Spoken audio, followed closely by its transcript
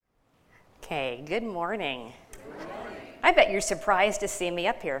Okay, good morning. I bet you're surprised to see me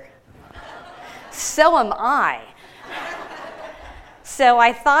up here. So am I. So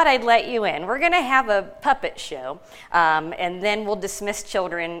I thought I'd let you in. We're going to have a puppet show, and then we'll dismiss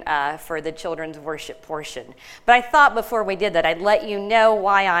children for the children's worship portion. But I thought before we did that, I'd let you know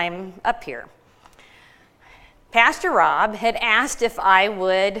why I'm up here. Pastor Rob had asked if I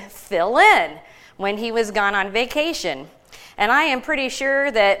would fill in when he was gone on vacation. And I am pretty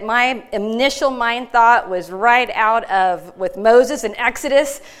sure that my initial mind thought was right out of with Moses in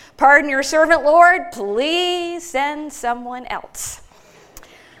Exodus, "Pardon your servant, Lord, please send someone else."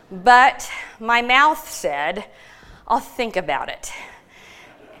 But my mouth said, "I'll think about it."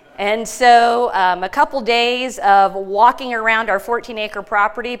 And so a couple days of walking around our 14-acre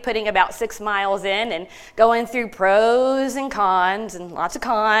property, putting about 6 miles in and going through pros and cons and lots of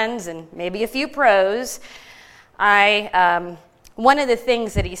cons and maybe a few pros, one of the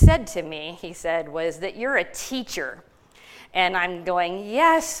things that he said to me, he said, was that you're a teacher. And I'm going,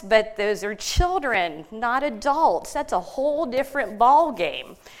 yes, but those are children, not adults. That's a whole different ball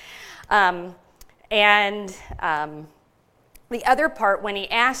game. The other part when he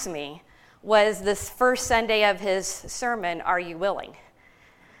asked me was this first Sunday of his sermon, "Are you willing?"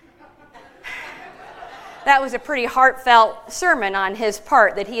 That was a pretty heartfelt sermon on his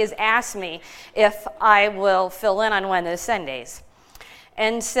part that he has asked me if I will fill in on one of those Sundays.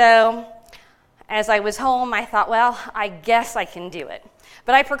 And so as I was home, I thought, well, I guess I can do it.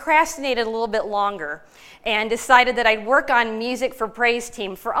 But I procrastinated a little bit longer and decided that I'd work on music for praise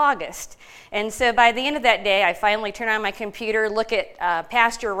team for August. And so by the end of that day, I finally turned on my computer, look at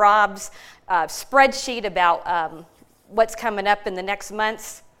Pastor Rob's spreadsheet about what's coming up in the next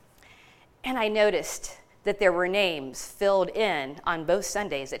months, and I noticed that there were names filled in on both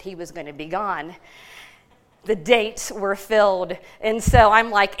Sundays that he was going to be gone. The dates were filled, and so I'm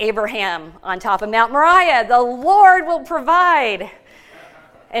like Abraham on top of Mount Moriah, the Lord will provide.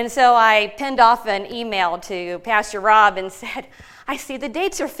 And so I pinned off an email to Pastor Rob and said, I see the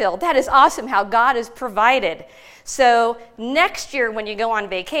dates are filled. That is awesome how God has provided. So next year when you go on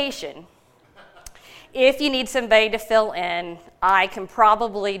vacation, if you need somebody to fill in, I can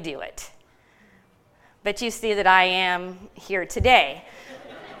probably do it. But you see that I am here today,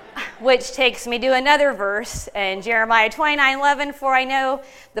 which takes me to another verse in Jeremiah 29:11, "For I know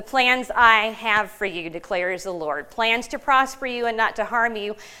the plans I have for you, declares the Lord, plans to prosper you and not to harm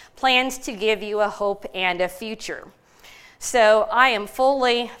you, plans to give you a hope and a future." So I am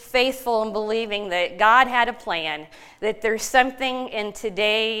fully faithful in believing that God had a plan, that there's something in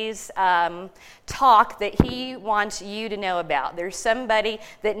today's talk that he wants you to know about. There's somebody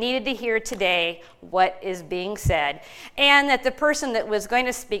that needed to hear today what is being said, and that the person that was going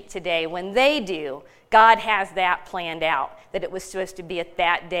to speak today, when they do, God has that planned out, that it was supposed to be at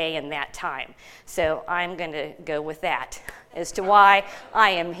that day and that time. So I'm going to go with that as to why I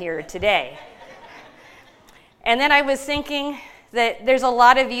am here today. And then I was thinking that there's a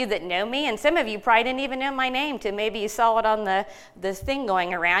lot of you that know me, and some of you probably didn't even know my name till maybe you saw it on the thing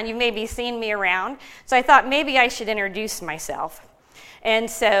going around. You've maybe seen me around. So I thought maybe I should introduce myself.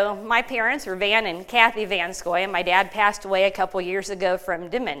 And so my parents were Van and Kathy Van Scoy, and my dad passed away a couple years ago from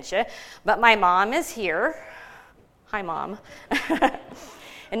dementia. But my mom is here. Hi, Mom.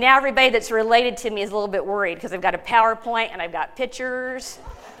 And now everybody that's related to me is a little bit worried because I've got a PowerPoint and I've got pictures.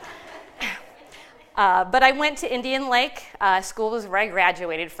 But I went to Indian Lake School is where I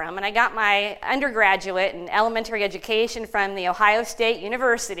graduated from, and I got my undergraduate in elementary education from the Ohio State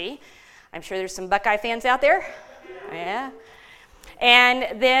University. I'm sure there's some Buckeye fans out there. Yeah.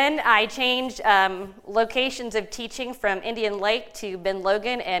 And then I changed locations of teaching from Indian Lake to Ben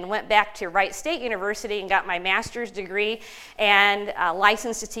Logan and went back to Wright State University and got my master's degree and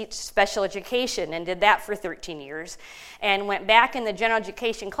licensed to teach special education, and did that for 13 years. And went back in the general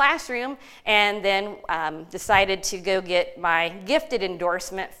education classroom and then decided to go get my gifted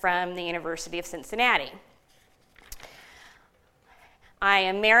endorsement from the University of Cincinnati. I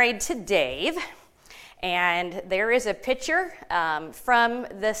am married to Dave. And there is a picture from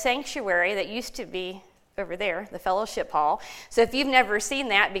the sanctuary that used to be over there, the fellowship hall. So if you've never seen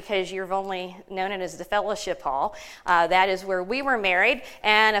that because you've only known it as the fellowship hall, that is where we were married.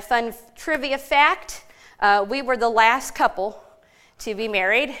 And a fun trivia fact, we were the last couple to be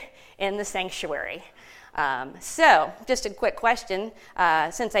married in the sanctuary. So just a quick question,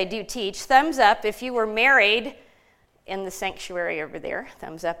 since I do teach, thumbs up if you were married in the sanctuary over there.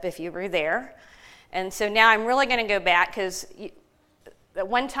 Thumbs up if you were there. And so now I'm really going to go back because at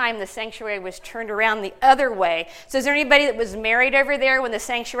one time the sanctuary was turned around the other way. So is there anybody that was married over there when the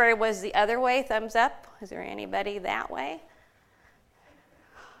sanctuary was the other way? Thumbs up. Is there anybody that way?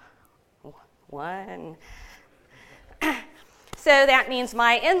 One. So that means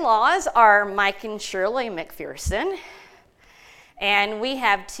my in-laws are Mike and Shirley McPherson. And we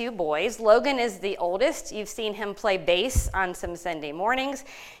have 2 boys. Logan is the oldest. You've seen him play bass on some Sunday mornings.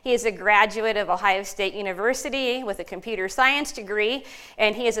 He is a graduate of Ohio State University with a computer science degree,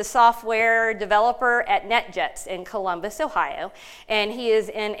 and he is a software developer at NetJets in Columbus, Ohio. And he is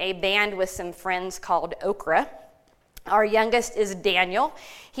in a band with some friends called Okra. Our youngest is Daniel.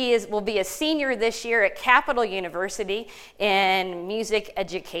 He will be a senior this year at Capital University in music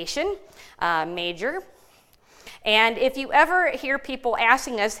education major. And if you ever hear people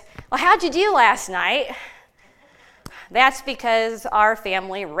asking us, well, how'd you do last night? That's because our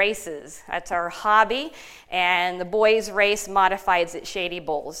family races. That's our hobby. And the boys race modifieds at Shady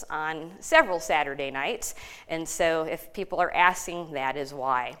Bulls on several Saturday nights. And so if people are asking, that is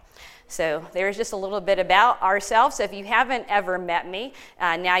why. So there's just a little bit about ourselves. So if you haven't ever met me,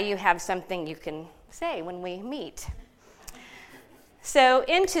 now you have something you can say when we meet. So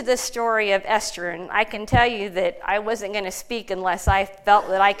into the story of Esther, and I can tell you that I wasn't going to speak unless I felt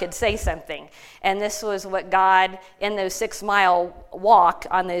that I could say something. And this was what God, in those 6-mile walk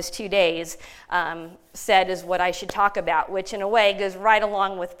on those 2 days, said is what I should talk about, which in a way goes right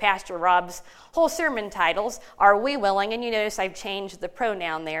along with Pastor Rob's whole sermon titles, Are We Willing? And you notice I've changed the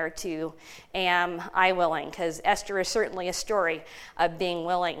pronoun there to Am I Willing, because Esther is certainly a story of being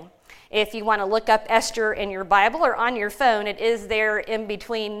willing. If you want to look up Esther in your Bible or on your phone, it is there in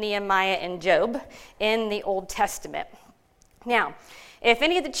between Nehemiah and Job in the Old Testament. Now, if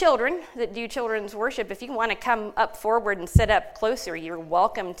any of the children that do children's worship, if you want to come up forward and sit up closer, you're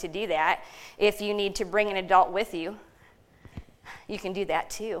welcome to do that. If you need to bring an adult with you, you can do that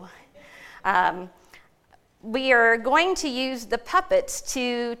too. We are going to use the puppets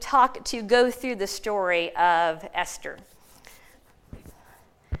to go through the story of Esther.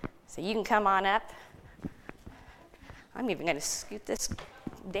 So you can come on up. I'm even going to scoot this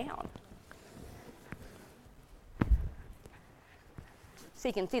down so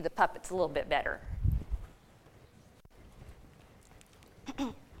you can see the puppets a little bit better.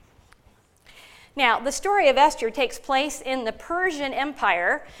 Now, the story of Esther takes place in the Persian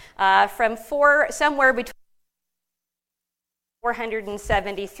Empire from somewhere between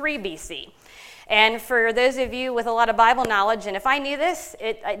 473 BC. And for those of you with a lot of Bible knowledge, and if I knew this,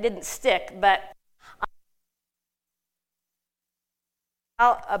 it didn't stick, but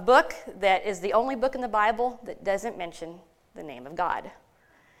a book that is the only book in the Bible that doesn't mention the name of God.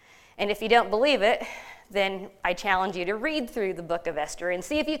 And if you don't believe it, then I challenge you to read through the book of Esther and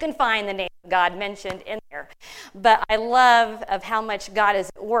see if you can find the name of God mentioned in there. But I love of how much God is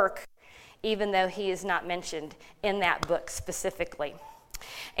at work, even though he is not mentioned in that book specifically.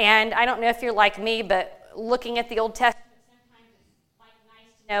 And I don't know if you're like me, but looking at the Old Testament, sometimes it's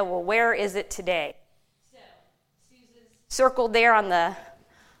nice to know, well, where is it today? So, Susan's circled there on the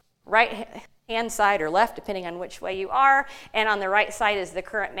right-hand side or left, depending on which way you are, and on the right side is the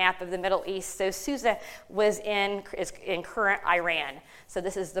current map of the Middle East. So Susa is in current Iran. So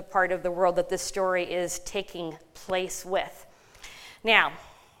this is the part of the world that this story is taking place with. Now,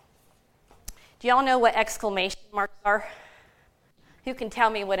 do y'all know what exclamation marks are? Who can tell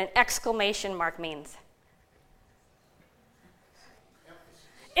me what an exclamation mark means?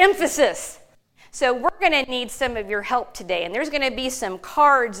 Emphasis. So we're going to need some of your help today, and there's going to be some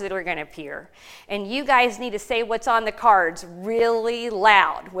cards that are going to appear. And you guys need to say what's on the cards really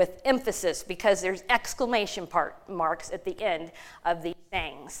loud with emphasis, because there's exclamation marks at the end of these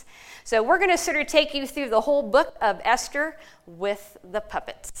things. So we're going to sort of take you through the whole book of Esther with the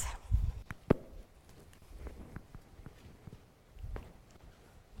puppets.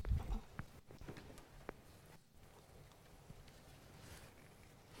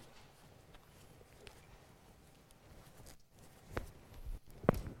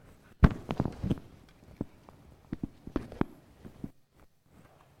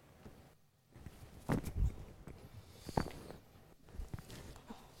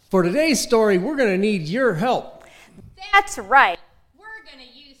 For today's story, we're going to need your help. That's right. We're going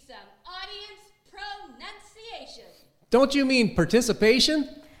to use some audience pronunciation. Don't you mean participation?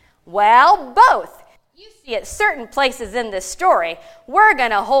 Well, both. You see, at certain places in this story, we're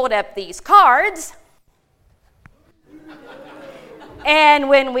going to hold up these cards. And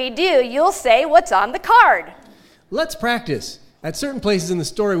when we do, you'll say what's on the card. Let's practice. At certain places in the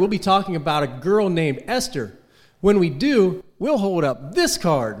story, we'll be talking about a girl named Esther. When we do, we'll hold up this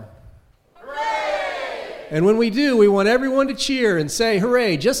card. Hooray! And when we do, we want everyone to cheer and say,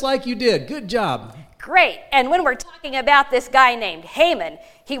 hooray, just like you did. Good job. Great. And when we're talking about this guy named Haman,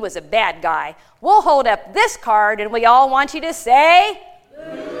 he was a bad guy, we'll hold up this card and we all want you to say,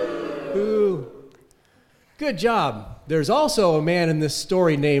 boo. Ooh. Good job. There's also a man in this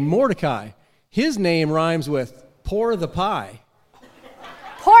story named Mordecai. His name rhymes with pour the pie.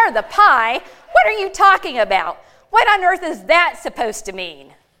 Pour the pie? What are you talking about? What on earth is that supposed to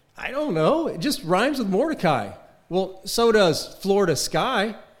mean? I don't know. It just rhymes with Mordecai. Well, so does Florida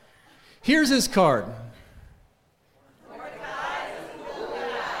Sky. Here's his card.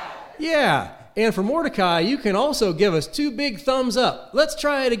 Yeah, and for Mordecai, you can also give us 2 big thumbs up. Let's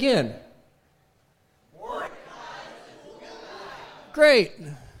try it again. Great.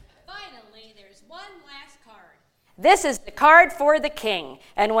 Finally, there's one last card. This is the card for the king.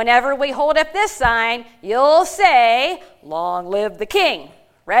 And whenever we hold up this sign, you'll say, "Long live the king."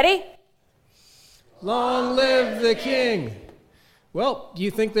 Ready? Long live the king. Well, do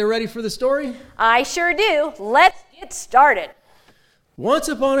you think they're ready for the story? I sure do. Let's get started. Once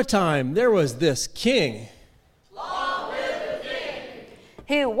upon a time, there was this king. Long live the king.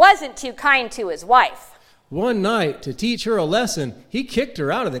 Who wasn't too kind to his wife. One night, to teach her a lesson, he kicked her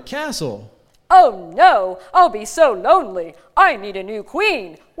out of the castle. Oh no, I'll be so lonely. I need a new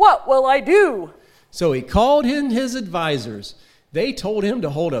queen. What will I do? So he called in his advisors. They told him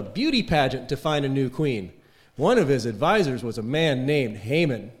to hold a beauty pageant to find a new queen. One of his advisors was a man named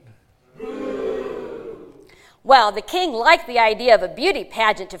Haman. Well, the king liked the idea of a beauty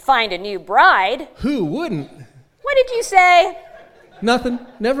pageant to find a new bride. Who wouldn't? What did you say? Nothing.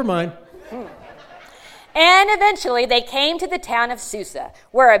 Never mind. And eventually they came to the town of Susa,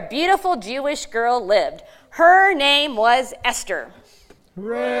 where a beautiful Jewish girl lived. Her name was Esther.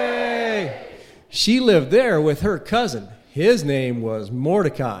 Hooray! She lived there with her cousin. His name was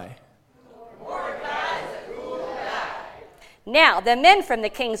Mordecai. Now, the men from the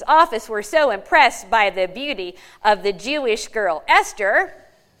king's office were so impressed by the beauty of the Jewish girl Esther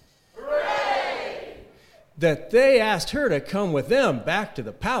that they asked her to come with them back to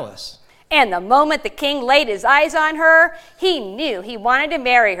the palace. And the moment the king laid his eyes on her, he knew he wanted to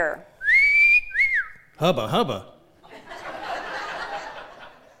marry her. Hubba, hubba.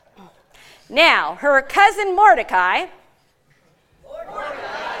 Now, her cousin Mordecai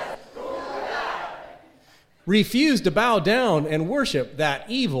refused to bow down and worship that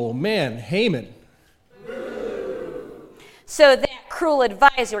evil man, Haman. So that cruel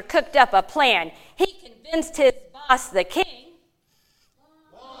advisor cooked up a plan. He convinced his boss, the king,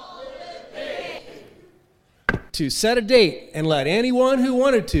 to set a date and let anyone who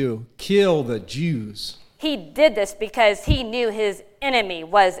wanted to kill the Jews. He did this because he knew his enemy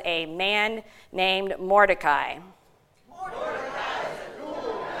was a man named Mordecai.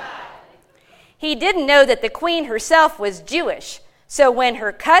 He didn't know that the queen herself was Jewish. So when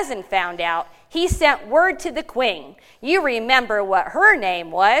her cousin found out, he sent word to the queen. You remember what her name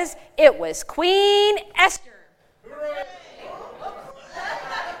was. It was Queen Esther. Hooray!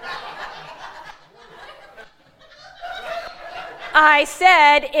 I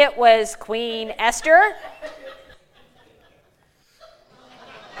said it was Queen Esther.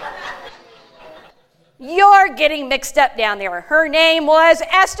 You're getting mixed up down there. Her name was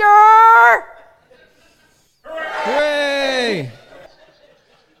Esther. Hooray!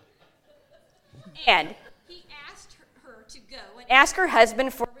 And he asked her to go and ask her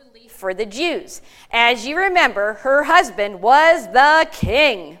husband for relief for the Jews. As you remember, her husband was the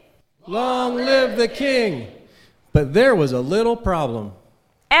king. Long live the king! But there was a little problem.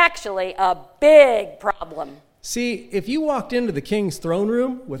 Actually, a big problem. See, if you walked into the king's throne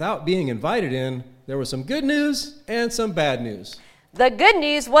room without being invited in, there was some good news and some bad news. The good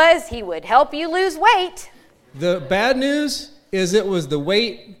news was he would help you lose weight. The bad news is it was the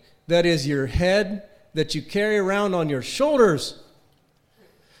weight that is your head that you carry around on your shoulders.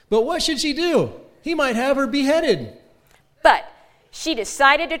 But what should she do? He might have her beheaded. But she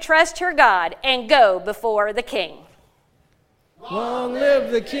decided to trust her God and go before the king. Long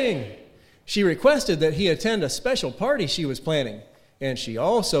live the king! She requested that he attend a special party she was planning, and she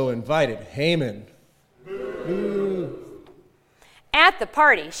also invited Haman. Boo. At the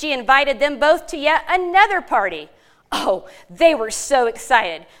party, she invited them both to yet another party. Oh, they were so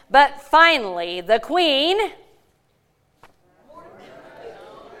excited. But finally, the queen...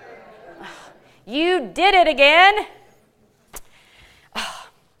 You did it again.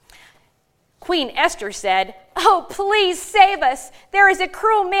 Queen Esther said, "Oh, please save us. There is a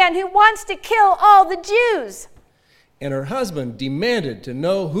cruel man who wants to kill all the Jews." And her husband demanded to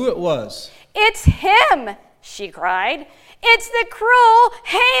know who it was. "It's him," she cried. "It's the cruel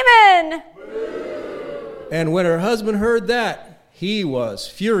Haman." And when her husband heard that, he was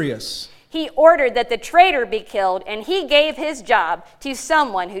furious. He ordered that the traitor be killed, and he gave his job to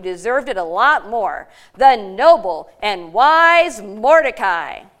someone who deserved it a lot more, the noble and wise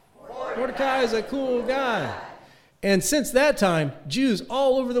Mordecai. Mordecai is a cool guy. And since that time, Jews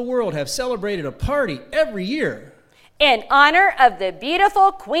all over the world have celebrated a party every year in honor of the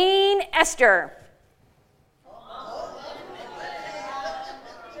beautiful Queen Esther.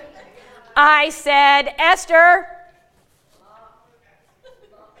 I said, Esther.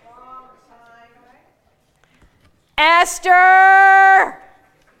 Esther.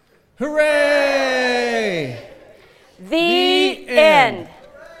 Hooray! The end.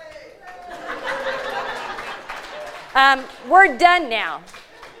 We're done now.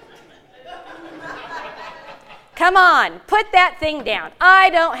 Come on, put that thing down. I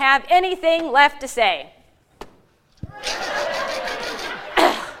don't have anything left to say.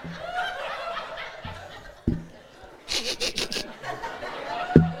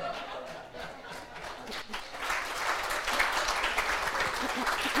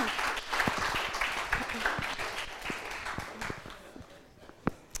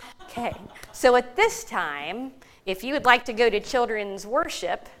 Okay, so at this time, if you would like to go to children's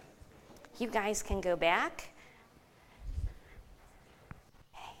worship, you guys can go back.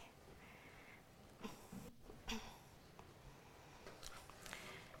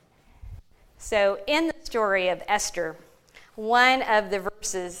 So in the story of Esther, one of the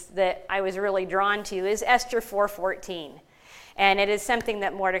verses that I was really drawn to is Esther 4:14. And it is something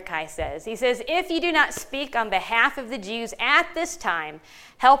that Mordecai says. He says, if you do not speak on behalf of the Jews at this time,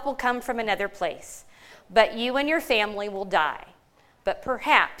 help will come from another place. But you and your family will die. But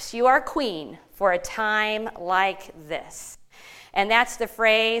perhaps you are queen for a time like this. And that's the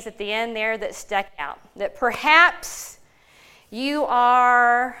phrase at the end there that stuck out. That perhaps you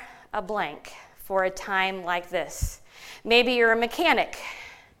are a blank for a time like this. Maybe you're a mechanic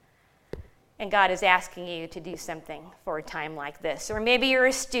and God is asking you to do something for a time like this. Or maybe you're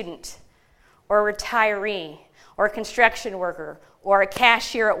a student or a retiree or a construction worker or a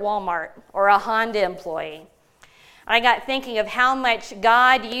cashier at Walmart or a Honda employee. I got thinking of how much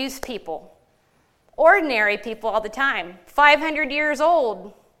God used people, ordinary people all the time, 500 years old.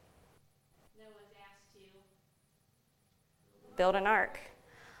 No one's asked to build an ark.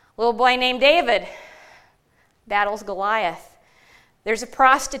 A little boy named David battles Goliath. There's a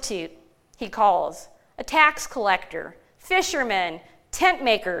prostitute, he calls, a tax collector, fishermen, tent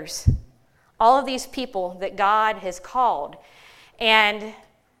makers, all of these people that God has called. And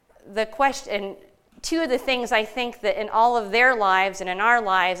the question, two of the things I think that in all of their lives and in our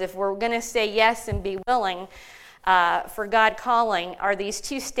lives, if we're going to say yes and be willing for God calling, are these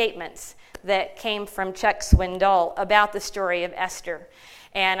two statements that came from Chuck Swindoll about the story of Esther.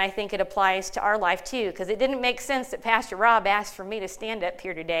 And I think it applies to our life too, because it didn't make sense that Pastor Rob asked for me to stand up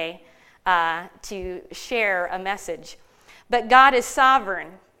here today to share a message. But God is sovereign,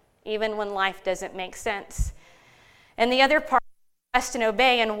 even when life doesn't make sense. And the other part, trust and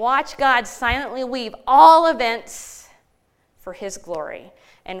obey and watch God silently weave all events for his glory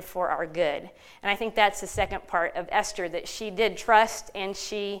and for our good. And I think that's the second part of Esther, that she did trust and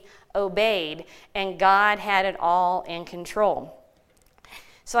she obeyed, and God had it all in control.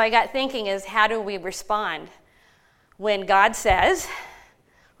 So I got thinking is, how do we respond when God says,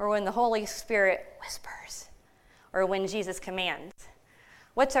 or when the Holy Spirit whispers, or when Jesus commands?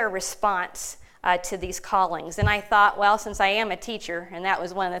 What's our response to these callings? And I thought, well, since I am a teacher, and that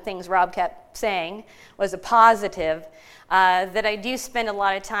was one of the things Rob kept saying was a positive, that I do spend a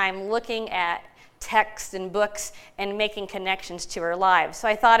lot of time looking at texts and books and making connections to our lives. So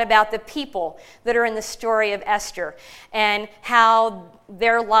I thought about the people that are in the story of Esther and how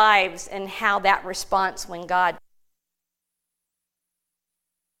their lives and how that response when God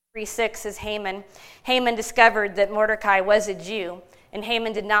 3:6 is Haman. Haman discovered that Mordecai was a Jew, and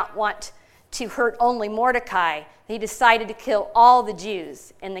Haman did not want to hurt only Mordecai. He decided to kill all the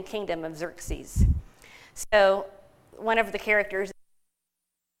Jews in the kingdom of Xerxes. So one of the characters,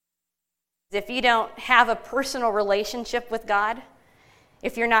 if you don't have a personal relationship with God,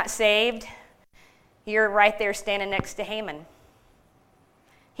 if you're not saved, you're right there standing next to Haman.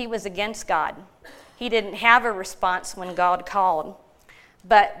 He was against God. He didn't have a response when God called.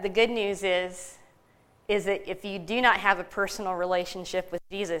 But the good news is that if you do not have a personal relationship with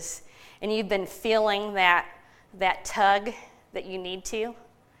Jesus and you've been feeling that tug that you need to,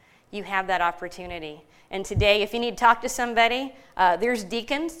 you have that opportunity. And today, if you need to talk to somebody, there's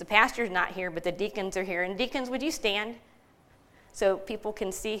deacons. The pastor's not here, but the deacons are here. And deacons, would you stand so people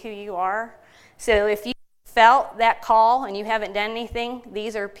can see who you are? So if you felt that call and you haven't done anything,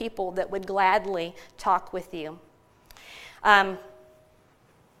 these are people that would gladly talk with you.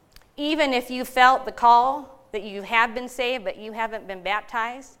 Even if you felt the call that you have been saved, but you haven't been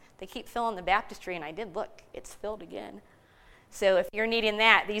baptized, they keep filling the baptistry, and I did look, it's filled again. So if you're needing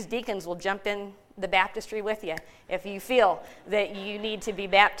that, these deacons will jump in the baptistry with you. If you feel that you need to be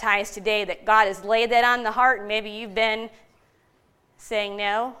baptized today, that God has laid that on the heart, and maybe you've been saying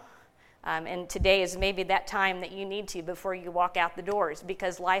no, and today is maybe that time that you need to before you walk out the doors,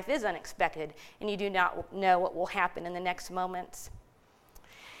 because life is unexpected, and you do not know what will happen in the next moments.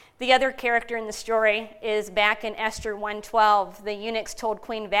 The other character in the story is back in Esther 1:12. The eunuchs told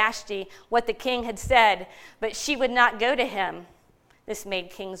Queen Vashti what the king had said, but she would not go to him. This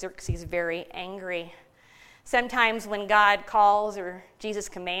made King Xerxes very angry. Sometimes when God calls or Jesus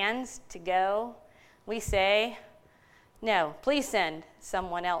commands to go, we say, no, please send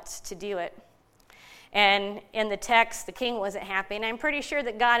someone else to do it. And in the text, the king wasn't happy, and I'm pretty sure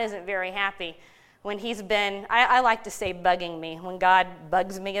that God isn't very happy when he's been, I like to say bugging me, when God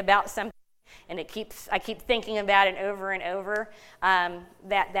bugs me about something, and I keep thinking about it over and over,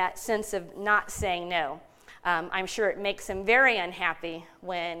 that sense of not saying no. I'm sure it makes him very unhappy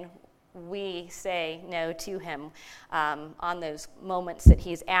when we say no to him on those moments that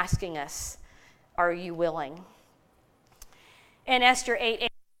he's asking us, are you willing? In Esther 8:8,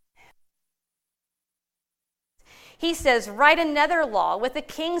 he says, write another law with the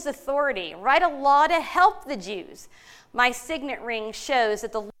king's authority. Write a law to help the Jews. My signet ring shows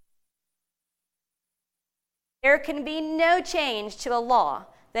that there can be no change to a law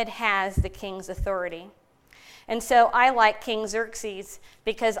that has the king's authority. And so I like King Xerxes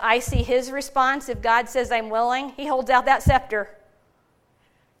because I see his response. If God says I'm willing, he holds out that scepter.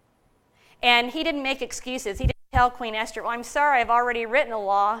 And he didn't make excuses. He didn't tell Queen Esther, well, I'm sorry, I've already written a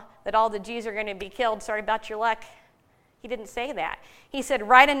law that all the Jews are going to be killed. Sorry about your luck. He didn't say that. He said,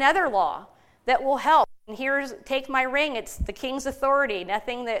 write another law that will help. And take my ring. It's the king's authority.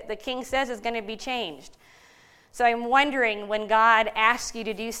 Nothing that the king says is going to be changed. So I'm wondering, when God asks you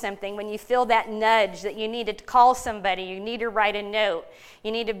to do something, when you feel that nudge that you need to call somebody, you need to write a note,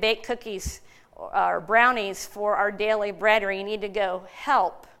 you need to bake cookies or brownies for our daily bread, or you need to go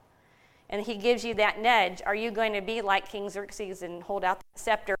help, and he gives you that nudge, are you going to be like King Xerxes and hold out the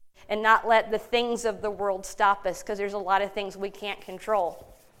scepter and not let the things of the world stop us? Because there's a lot of things we can't control.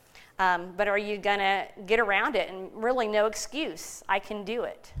 But are you going to get around it and really no excuse? I can do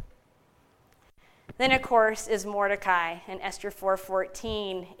it. Then, of course, is Mordecai in Esther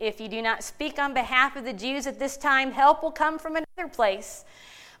 4:14. If you do not speak on behalf of the Jews at this time, help will come from another place,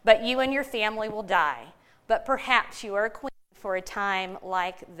 but you and your family will die. But perhaps you are a queen for a time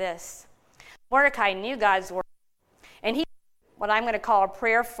like this. Mordecai knew God's word, and he was what I'm going to call a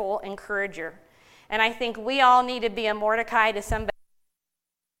prayerful encourager. And I think we all need to be a Mordecai to somebody.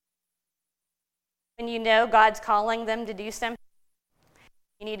 When you know God's calling them to do something,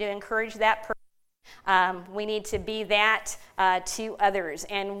 you need to encourage that person. We need to be that to others.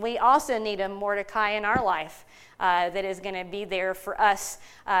 And we also need a Mordecai in our life that is going to be there for us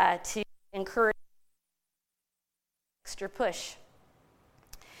to encourage extra push.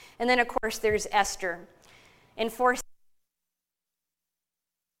 And then, of course, there's Esther. In 4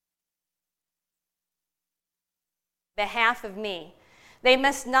 behalf of me, they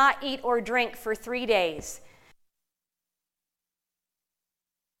must not eat or drink for 3 days.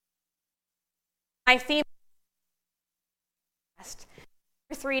 My female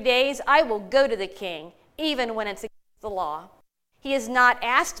for 3 days, I will go to the king, even when it's against the law. He has not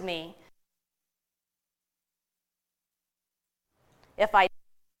asked me if I.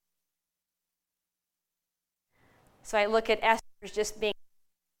 So I look at Esther as just being.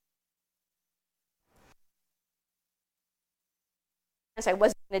 I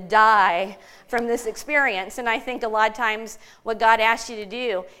wasn't going to die from this experience. And I think a lot of times what God asks you to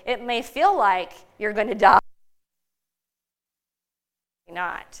do, it may feel like you're going to die.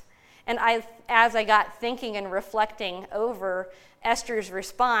 Not. And as I got thinking and reflecting over Esther's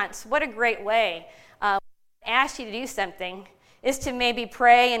response, what a great way. Ask you to do something is to maybe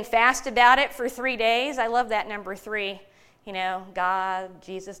pray and fast about it for 3 days. I love that number 3. You know, God,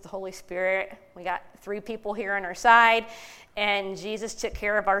 Jesus, the Holy Spirit. We got 3 people here on our side, and Jesus took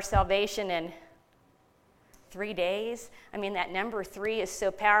care of our salvation in 3 days. I mean, that number 3 is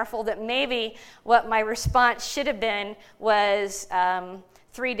so powerful that maybe what my response should have been was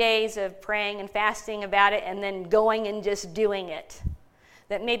 3 days of praying and fasting about it and then going and just doing it.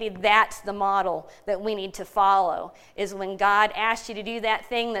 That maybe that's the model that we need to follow, is when God asks you to do that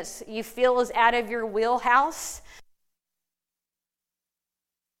thing that you feel is out of your wheelhouse,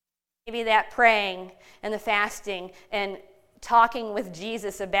 maybe that praying and the fasting and talking with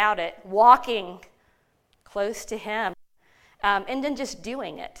Jesus about it, walking close to him, and then just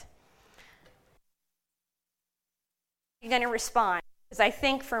doing it. You're going to respond. Because I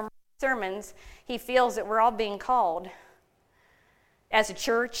think from sermons, he feels that we're all being called. as a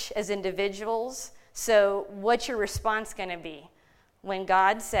church, as individuals. So what's your response going to be when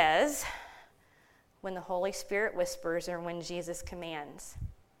God says, when the Holy Spirit whispers, or when Jesus commands?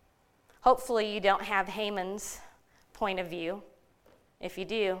 Hopefully you don't have Haman's point of view. If you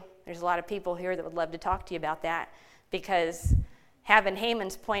do, there's a lot of people here that would love to talk to you about that, because having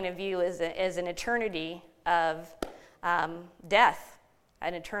Haman's point of view is an eternity of death,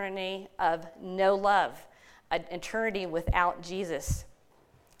 an eternity of no love, an eternity without Jesus.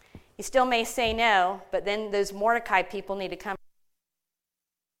 You still may say no, but then those Mordecai people need to come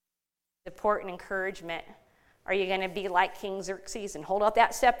support and encouragement. Are you going to be like King Xerxes and hold out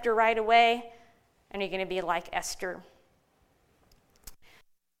that scepter right away? And are you going to be like Esther?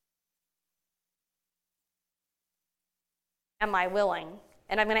 Am I willing?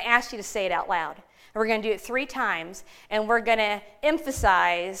 And I'm going to ask you to say it out loud. And we're going to do it 3 times, and we're going to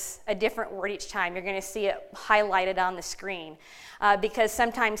emphasize a different word each time. You're going to see it highlighted on the screen. Because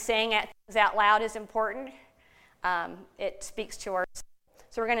sometimes saying things out loud is important. It speaks to our soul.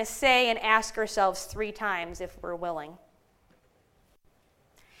 So we're going to say and ask ourselves 3 times if we're willing.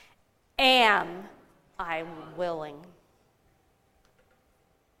 Am I willing?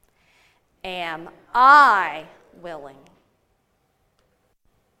 Am I willing?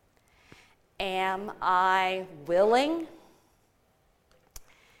 Am I willing?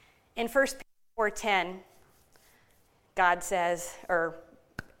 In 1 Peter 4:10, God says, or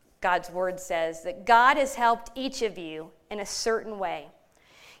God's word says, that God has helped each of you in a certain way.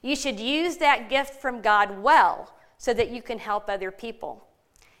 You should use that gift from God well so that you can help other people.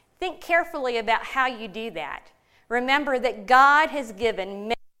 Think carefully about how you do that. Remember that God has given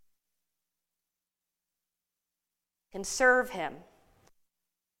many who can serve him.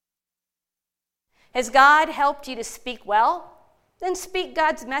 Has God helped you to speak well? Then speak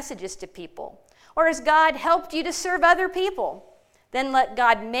God's messages to people. Or has God helped you to serve other people? Then let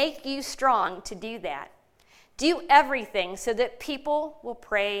God make you strong to do that. Do everything so that people will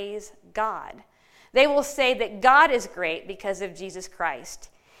praise God. They will say that God is great because of Jesus Christ.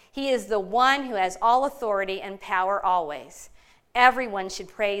 He is the one who has all authority and power always. Everyone should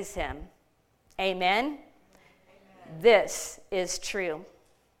praise him. Amen? Amen. This is true.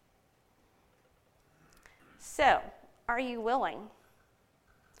 So, are you willing?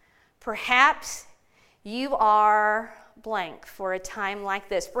 Perhaps you are blank for a time like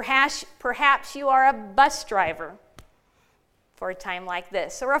this. Perhaps you are a bus driver for a time like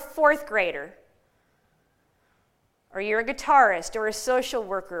this, or a 4th grader, or you're a guitarist, or a social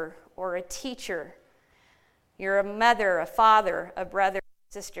worker, or a teacher. You're a mother, a father, a brother,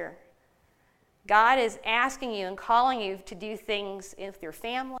 a sister. God is asking you and calling you to do things with your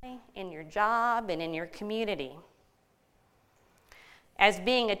family, in your job, and in your community. As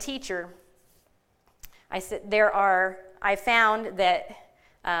being a teacher, I found that,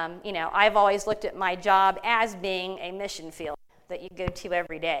 I've always looked at my job as being a mission field that you go to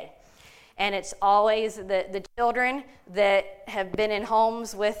every day. And it's always the children that have been in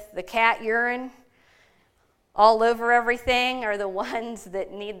homes with the cat urine all over everything are the ones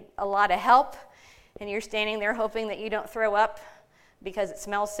that need a lot of help. And you're standing there hoping that you don't throw up because it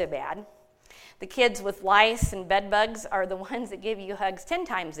smells so bad. The kids with lice and bed bugs are the ones that give you hugs 10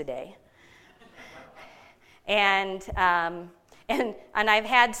 times a day. And I've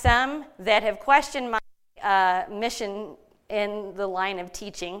had some that have questioned my mission in the line of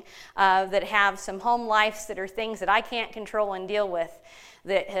teaching, that have some home lives that are things that I can't control and deal with,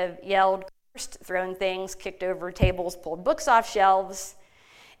 that have yelled, cursed, thrown things, kicked over tables, pulled books off shelves,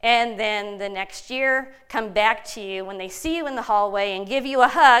 and then the next year come back to you when they see you in the hallway and give you a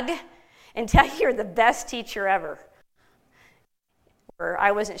hug and tell you you're the best teacher ever. Or I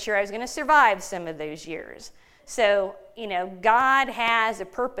wasn't sure I was going to survive some of those years. So, God has a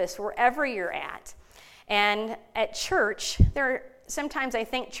purpose wherever you're at. And at church, sometimes I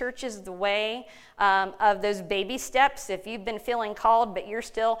think church is the way of those baby steps. If you've been feeling called, but you're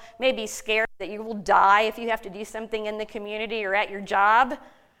still maybe scared that you will die if you have to do something in the community or at your job.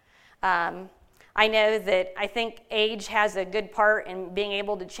 I know that I think age has a good part in being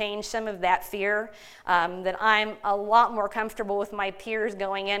able to change some of that fear, that I'm a lot more comfortable with my peers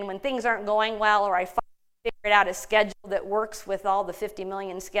going in when things aren't going well, or I figured out a schedule that works with all the 50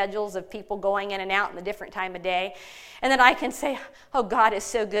 million schedules of people going in and out in the different time of day. And then I can say, oh, God is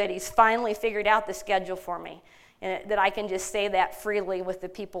so good. He's finally figured out the schedule for me. And that I can just say that freely with the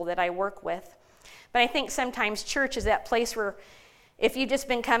people that I work with. But I think sometimes church is that place where if you've just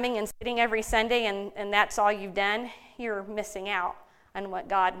been coming and sitting every Sunday and that's all you've done, you're missing out on what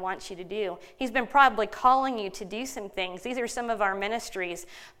God wants you to do. He's been probably calling you to do some things. These are some of our ministries,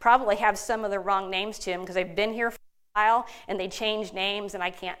 probably have some of the wrong names to them because they've been here for while, and they change names, and I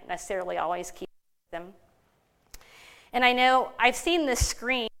can't necessarily always keep them. And I know I've seen this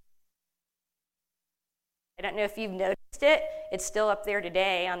screen. I don't know if you've noticed it. It's still up there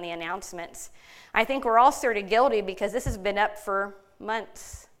today on the announcements. I think we're all sort of guilty because this has been up for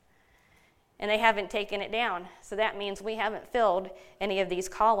months, and they haven't taken it down. So that means we haven't filled any of these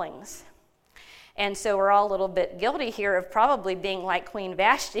callings. And so we're all a little bit guilty here of probably being like Queen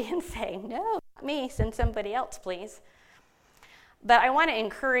Vashti and saying, no, not me, send somebody else, please. But I want to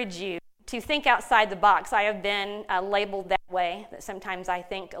encourage you to think outside the box. I have been labeled that way, that sometimes I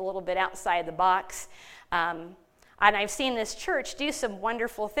think a little bit outside the box. And I've seen this church do some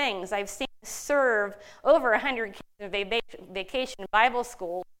wonderful things. I've seen it serve over 100 kids in vacation Bible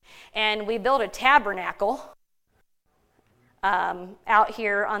school, and we built a tabernacle out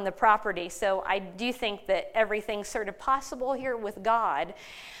here on the property. So I do think that everything's sort of possible here with God.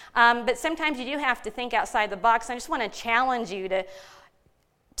 But sometimes you do have to think outside the box. I just want to challenge you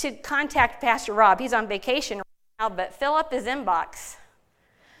to contact Pastor Rob. He's on vacation right now, but fill up his inbox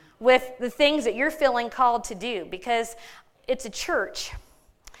with the things that you're feeling called to do, because it's a church.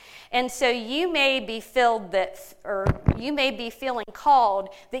 And so you may be feeling called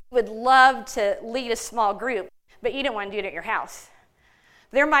that you would love to lead a small group, but you don't want to do it at your house.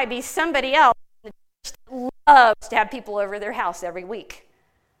 There might be somebody else that loves to have people over their house every week.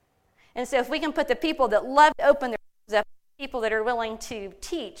 And so if we can put the people that love to open their homes up, people that are willing to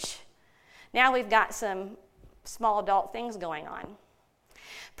teach, now we've got some small adult things going on.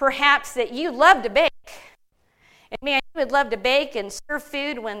 Perhaps that you love to bake. And man, you would love to bake and serve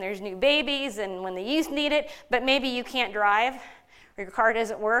food when there's new babies and when the youth need it, but maybe you can't drive, or your car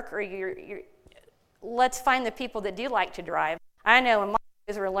doesn't work, or let's find the people that do like to drive. I know when my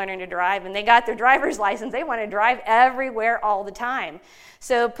kids were learning to drive and they got their driver's license, they want to drive everywhere all the time.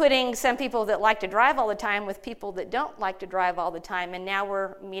 So putting some people that like to drive all the time with people that don't like to drive all the time, and now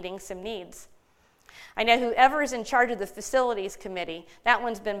we're meeting some needs. I know whoever is in charge of the facilities committee, that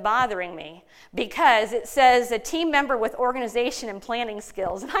one's been bothering me because it says a team member with organization and planning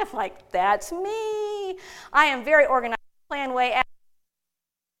skills. And I'm like, that's me. I am very organized, plan way out.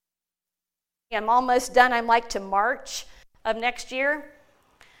 I'm almost done. I'm like to March of next year.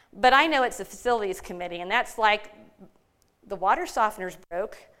 But I know it's the facilities committee, and that's like the water softener's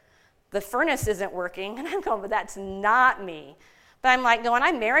broke, the furnace isn't working, and I'm going, but that's not me. But I'm like going,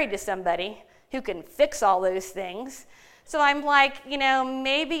 I'm married to somebody who can fix all those things. So I'm like,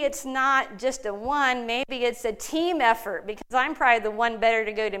 maybe it's not just a one, maybe it's a team effort, because I'm probably the one better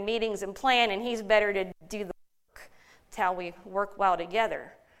to go to meetings and plan, and he's better to do the work. That's how we work well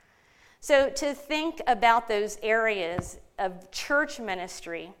together. So to think about those areas of church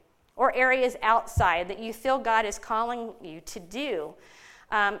ministry or areas outside that you feel God is calling you to do,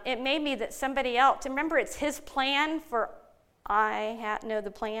 it may be that somebody else, remember it's his plan for I know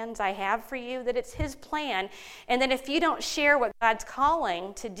the plans I have for you, that it's his plan, and that if you don't share what God's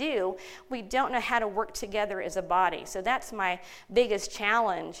calling to do, we don't know how to work together as a body. So that's my biggest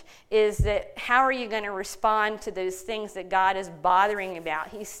challenge, is that how are you going to respond to those things that God is bothering you about?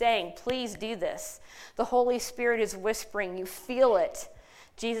 He's saying, please do this. The Holy Spirit is whispering. You feel it.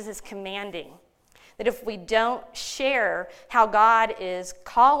 Jesus is commanding. That if we don't share how God is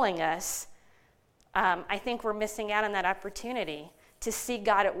calling us, I think we're missing out on that opportunity to see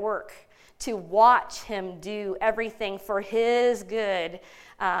God at work, to watch him do everything for his good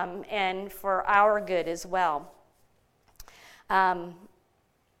and for our good as well.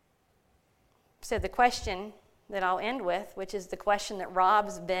 So the question that I'll end with, which is the question that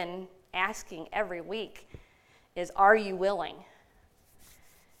Rob's been asking every week, is, are you willing?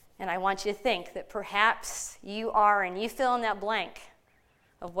 And I want you to think that perhaps you are, and you fill in that blank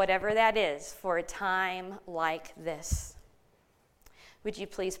of whatever that is for a time like this. Would you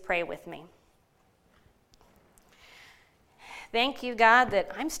please pray with me? Thank you, God,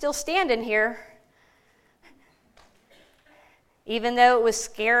 that I'm still standing here. Even though it was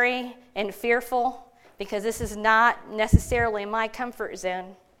scary and fearful, because this is not necessarily my comfort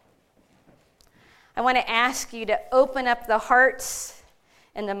zone. I want to ask you to open up the hearts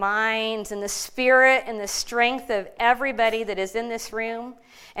and the minds and the spirit and the strength of everybody that is in this room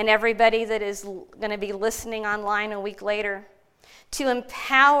and everybody that is going to be listening online a week later, to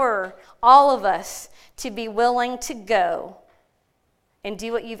empower all of us to be willing to go and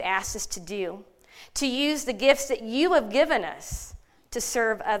do what you've asked us to do, to use the gifts that you have given us to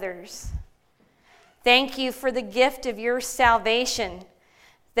serve others. Thank you for the gift of your salvation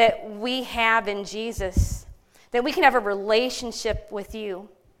that we have in Jesus, that we can have a relationship with you.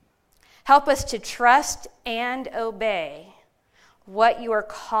 Help us to trust and obey what you are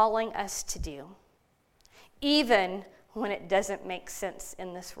calling us to do. even when it doesn't make sense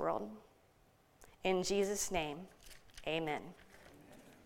in this world. In Jesus' name, amen.